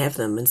they can't have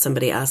them. And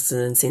somebody asks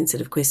an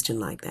insensitive question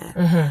like that.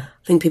 I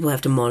think people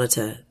have to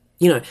monitor.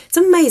 It's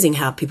amazing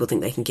how people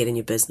think they can get in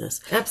your business.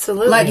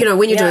 Absolutely. Like,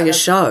 when you're doing a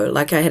show,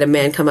 like I had a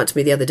man come up to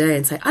me the other day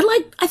and say, I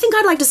think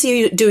I'd like to see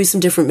you do some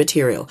different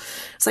material.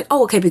 It's like,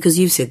 oh, okay, because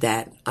you said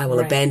that, I will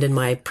abandon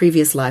my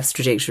previous life's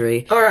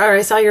trajectory. Or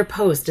I saw your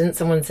post. Didn't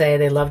someone say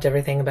they loved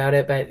everything about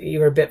it, but you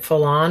were a bit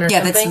full on or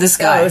something? Yeah, that's this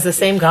guy. Oh, it was the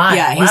same guy.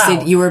 Yeah, he Wow.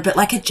 said you were a bit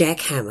like a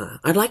jackhammer.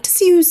 I'd like to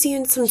see you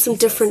in some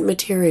different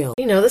material.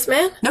 You know this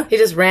man? No. He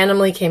just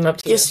randomly came up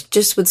to you.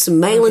 Just with some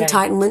male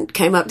entitlement,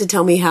 came up to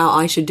tell me how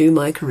I should do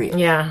my career.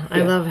 Yeah,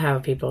 I love how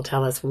people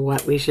tell us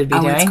what we should be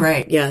Oh, doing. it's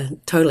great. Yeah,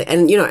 totally.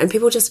 And, and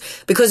people just,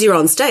 because you're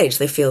on stage,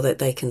 they feel that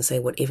they can say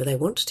whatever they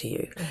want to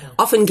you.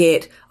 Often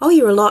get, oh,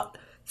 you're a lot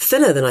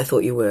thinner than I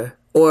thought you were.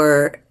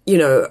 Or,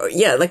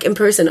 like in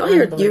person, oh,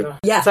 you're Sorry,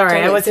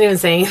 totally. I wasn't even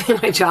saying anything.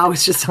 My jaw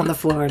was just on the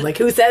floor. Like,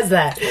 who says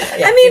that?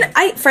 I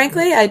mean,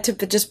 frankly,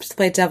 to just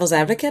play devil's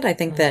advocate, I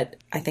think that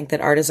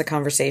art is a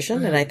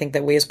conversation, and I think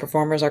that we as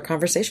performers are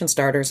conversation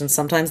starters, and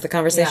sometimes the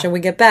conversation we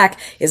get back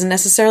isn't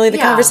necessarily the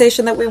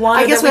conversation that we want.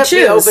 I guess that we have to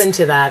be choose. open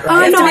to that. We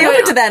Right? have to be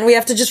open to that, and we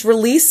have to just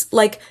release,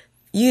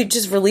 you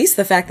just release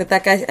the fact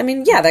that guy, I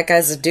mean, that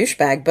guy's a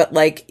douchebag, but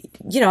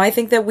I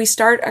think that we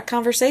start a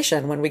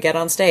conversation when we get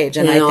on stage.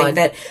 And I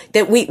think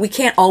that we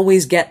can't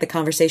always get the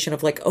conversation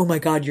of oh my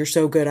God, you're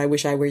so good. I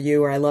wish I were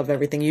you, or I love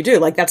everything you do.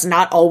 That's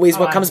not always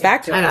what comes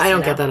back to us. I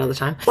don't get that all the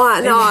time.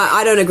 Well, no,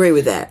 I don't agree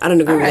with that. I don't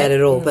agree with that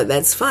at all, but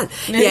that's fine.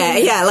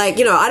 Yeah,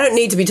 I don't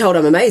need to be told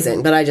I'm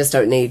amazing, but I just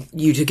don't need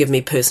you to give me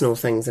personal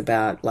things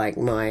about,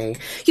 my,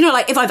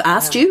 if I've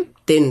asked you,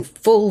 then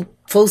full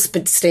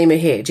steam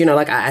ahead.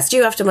 I asked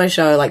you after my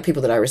show,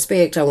 people that I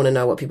respect, I want to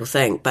know what people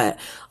think, but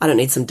I don't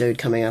need some dude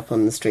coming up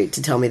on the street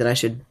to tell me that I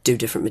should do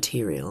different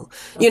material.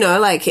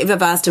 If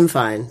I've asked him,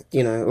 fine,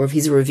 or if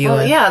he's a reviewer.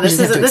 Well, yeah, this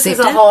is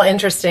a whole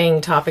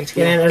interesting topic to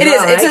get in as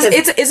well,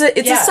 right?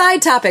 It's a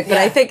side topic, but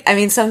I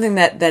think, something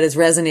that is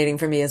resonating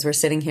for me as we're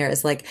sitting here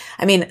is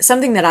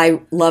something that I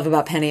love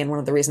about Penny, and one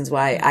of the reasons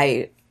why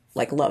I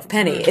love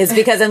Penny is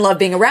because, and love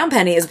being around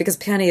Penny is because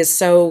Penny is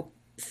so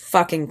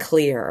fucking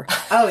clear.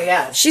 Oh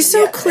yeah, she's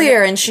so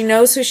clear, and she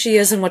knows who she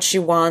is and what she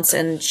wants,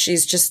 and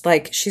she's just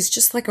like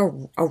a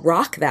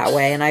rock that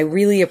way, and I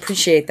really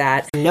appreciate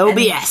that. No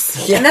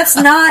BS. And that's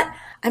not.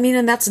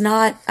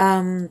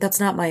 That's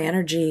not my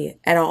energy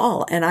at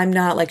all. And I'm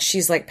not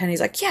she's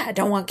Penny's I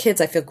don't want kids.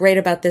 I feel great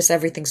about this.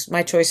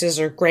 My choices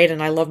are great,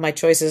 and I love my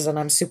choices, and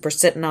I'm super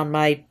sitting on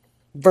my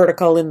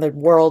vertical in the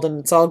world, and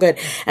it's all good.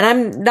 And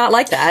I'm not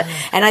like that.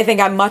 And I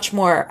think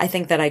I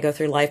think that I go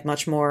through life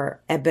much more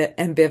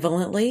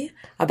ambivalently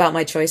about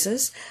my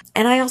choices.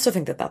 And I also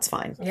think that that's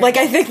fine. Yeah.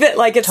 I think that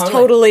it's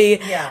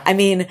totally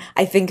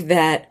I think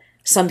that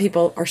some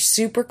people are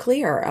super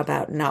clear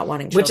about not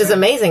wanting children. Which is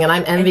amazing, and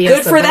I'm envious.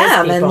 And good for of those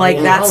them, people,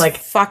 and that's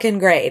fucking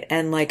great.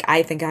 And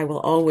I think I will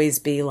always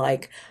be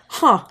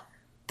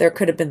there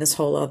could have been this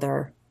whole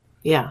other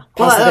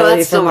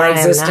possibility for my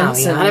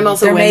existence. Now, and I'm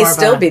also there way may more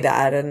still be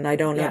that, and I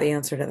don't know the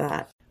answer to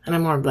that. And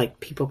I'm more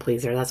people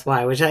pleaser. That's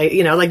why, which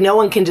no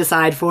one can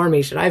decide for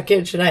me. Should I have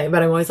kids? Should I?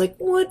 But I'm always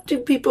what do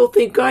people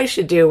think I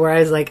should do?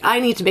 Whereas I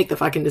need to make the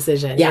fucking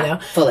decision,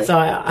 fully. So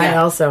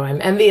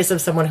I'm envious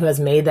of someone who has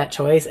made that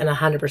choice and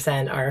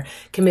 100% are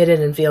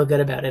committed and feel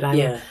good about it.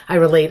 I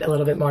relate a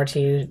little bit more to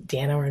you,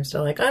 Deanna, where I'm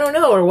still I don't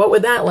know, or what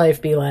would that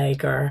life be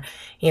like? Or,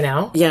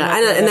 Yeah.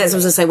 And that's what I was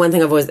going to say. One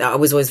thing I was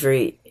always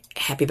very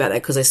happy about that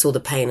because I saw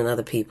the pain in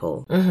other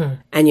people, and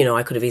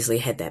I could have easily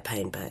had that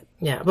pain, but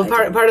but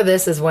part of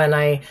this is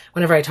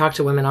whenever I talk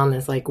to women on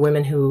this,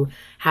 women who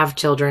have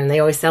children, they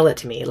always sell it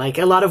to me.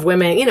 A lot of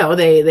women,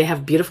 they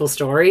have beautiful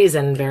stories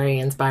and very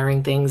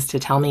inspiring things to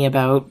tell me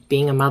about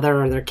being a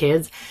mother or their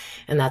kids.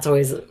 And that's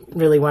always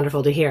really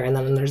wonderful to hear. And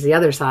then there's the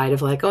other side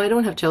of like, oh, I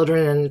don't have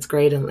children and it's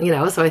great. And,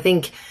 so I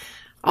think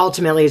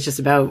ultimately it's just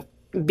about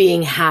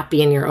being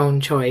happy in your own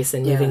choice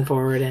and moving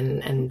forward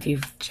and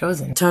you've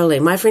chosen. Totally.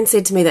 My friend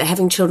said to me that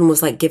having children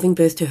was like giving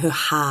birth to her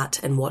heart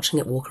and watching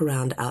it walk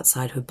around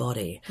outside her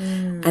body.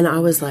 And I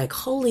was like,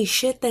 holy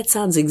shit, that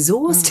sounds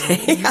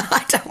exhausting.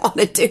 I don't want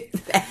to do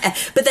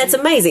that. But that's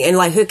amazing. And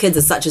like her kids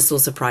are such a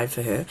source of pride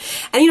for her.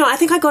 And I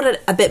think I got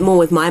it a bit more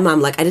with my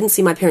mum. Like I didn't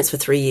see my parents for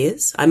 3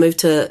 years. I moved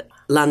to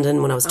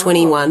London when I was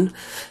 21.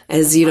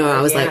 As you know,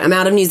 I was like, I'm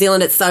out of New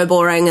Zealand, it's so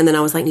boring. And then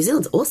I was like, New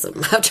Zealand's awesome.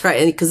 I've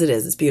tried, because it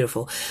is, it's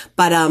beautiful.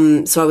 But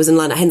so I was in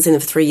London, I hadn't seen them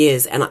for 3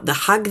 years, and the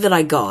hug that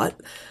I got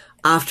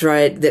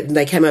after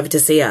they came over to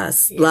see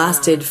us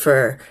lasted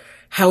for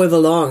however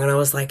long, and I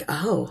was like,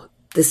 oh,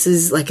 this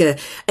is like a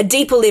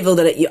deeper level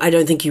that I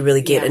don't think you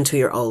really get until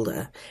you're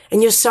older.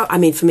 And you're so, I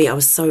mean, for me,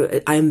 I'm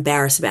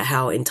embarrassed about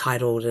how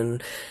entitled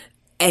and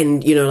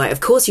like, of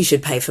course you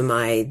should pay for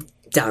my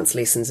dance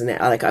lessons and that.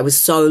 Like I was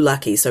so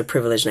lucky, so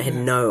privileged, and I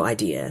had no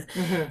idea.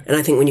 And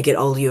I think when you get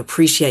older, you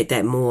appreciate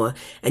that more,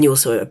 and you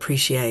also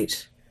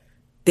appreciate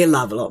their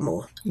love a lot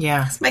more.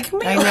 Yeah, it's making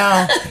me. I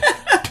know.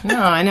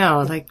 No, I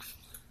know. Like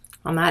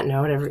on that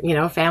note,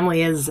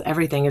 family is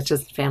everything. It's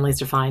just family's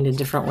defined in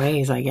different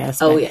ways, I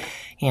guess. Oh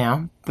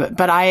yeah.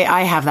 But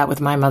I have that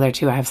with my mother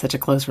too. I have such a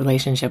close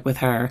relationship with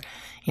her.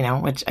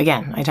 Which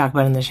again I talk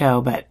about in the show,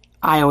 but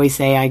I always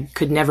say I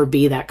could never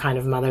be that kind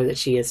of mother that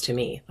she is to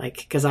me, like,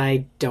 because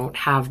I don't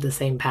have the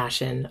same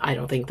passion, I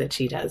don't think, that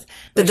she does.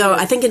 But though,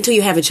 I think until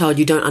you have a child,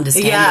 you don't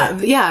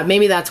understand it. Yeah,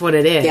 maybe that's what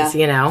it is,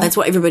 That's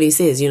what everybody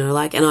says,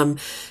 like, and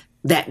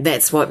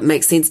that's what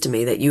makes sense to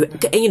me, that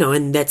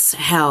and that's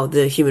how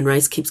the human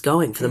race keeps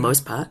going for the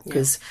most part,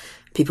 because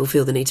people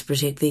feel the need to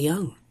protect their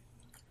young.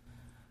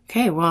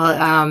 Okay,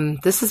 well,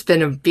 this has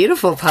been a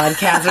beautiful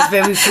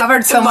podcast. We've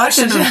covered so much.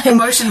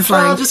 Emotion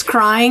flowing. We're all just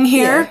crying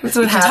here. That's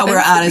what happens. How we're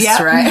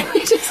artists, right?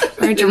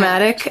 Very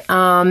dramatic. Is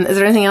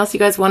there anything else you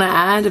guys want to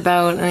add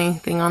about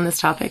anything on this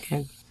topic?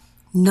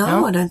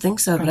 No, I don't think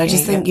so. But I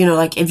just think,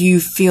 like if you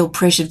feel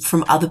pressured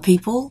from other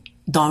people,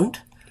 don't.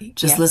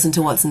 Just listen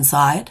to what's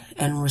inside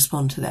and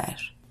respond to that.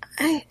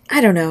 I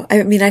don't know.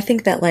 I mean, I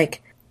think that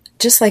like,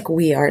 just like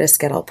we artists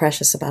get all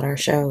precious about our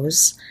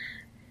shows,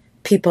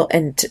 people,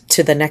 and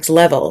to the next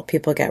level,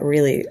 people get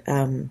really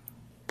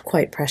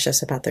quite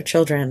precious about their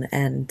children,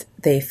 and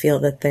they feel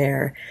that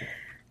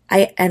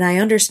I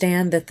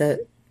understand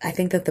that I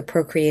think that the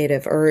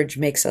procreative urge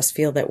makes us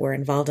feel that we're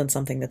involved in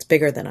something that's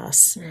bigger than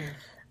us.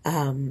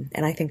 And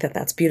I think that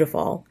that's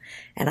beautiful.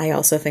 And I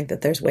also think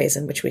that there's ways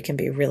in which we can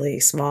be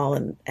really small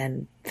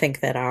and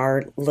think that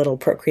our little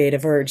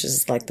procreative urge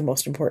is like the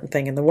most important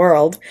thing in the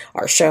world,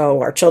 our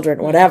show, our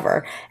children,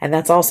 whatever. And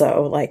that's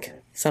also like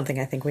something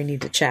I think we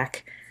need to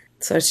check.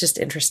 So it's just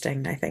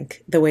interesting, I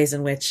think, the ways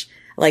in which,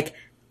 like,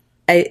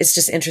 it's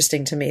just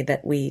interesting to me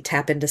that we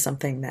tap into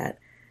something that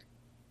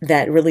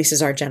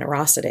releases our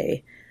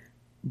generosity,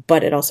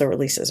 but it also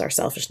releases our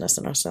selfishness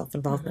and our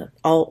self-involvement.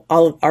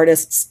 All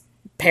artists,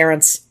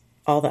 parents,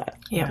 all that.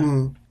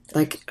 Yeah.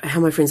 Like how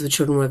my friends with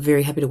children were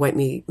very happy to make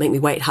me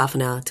wait half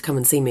an hour to come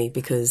and see me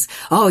because,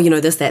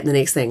 this, that, and the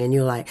next thing. And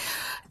you're like,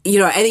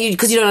 and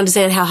because you don't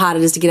understand how hard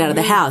it is to get out of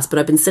the house. But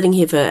I've been sitting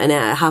here for an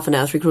hour, half an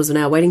hour, 3/4 of an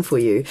hour waiting for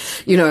you,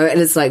 and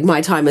it's like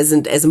my time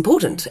isn't as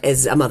important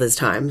as a mother's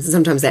time.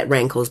 Sometimes that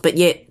rankles, but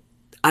yet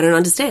I don't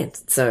understand.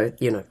 So,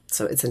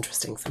 so it's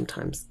interesting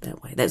sometimes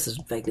that way. That's a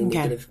vaguely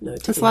negative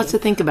note. There's lots to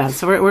think about.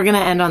 So we're going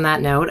to end on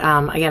that note.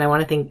 Again, I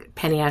want to thank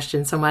Penny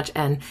Ashton so much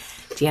and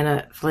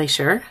Deanna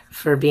Fleischer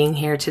for being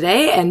here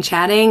today and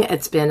chatting.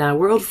 It's been a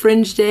World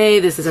Fringe Day.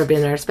 This has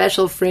been our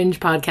special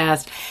Fringe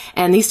podcast.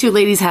 And these two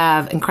ladies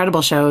have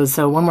incredible shows.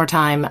 So one more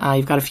time,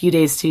 you've got a few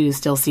days to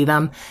still see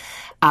them.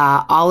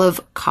 Olive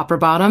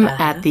Copperbottom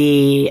at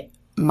the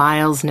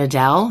Miles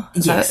Nadell.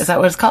 Is that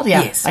what it's called?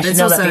 Yeah. Yes. I should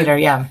know that, Peter.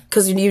 Yeah.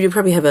 Because you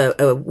probably have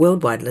a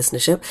worldwide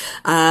listenership.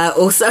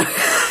 Also.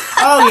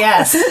 Oh,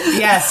 yes.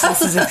 Yes.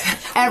 This is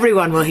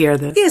everyone will hear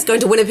this. Yes,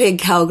 going to Winnipeg,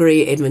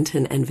 Calgary,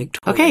 Edmonton, and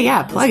Victoria. Okay,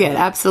 yeah, plug it.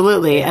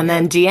 Absolutely. And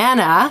then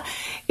Deanna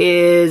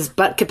is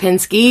Butt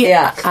Kapinski.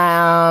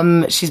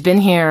 Yeah. She's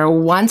been here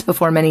once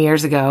before many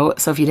years ago.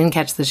 So if you didn't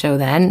catch the show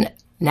then,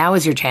 now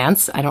is your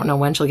chance. I don't know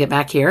when she'll get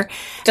back here.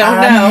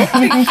 Don't know.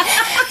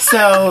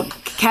 So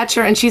catch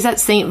her. And she's at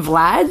St.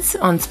 Vlad's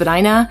on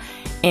Spadina.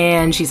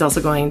 And she's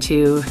also going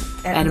to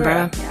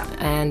Edinburgh. Yeah.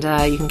 And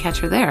you can catch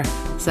her there.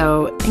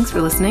 So thanks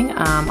for listening.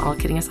 All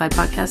Kidding Aside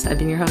podcast. I've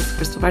been your host,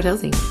 Crystal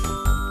Bartelsi.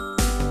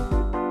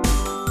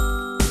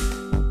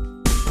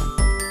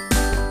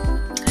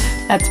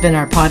 That's been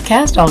our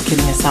podcast, All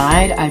Kidding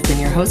Aside. I've been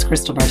your host,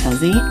 Crystal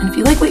Bartelsi. And if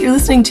you like what you're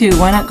listening to,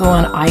 why not go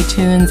on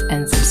iTunes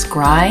and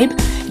subscribe?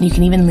 And you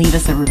can even leave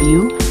us a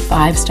review.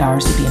 5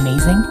 stars would be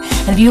amazing.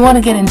 And if you want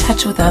to get in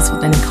touch with us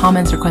with any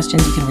comments or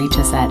questions, you can reach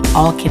us at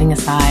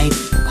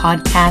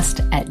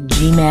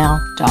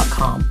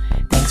allkiddingasidepodcast@gmail.com.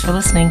 Thanks for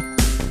listening.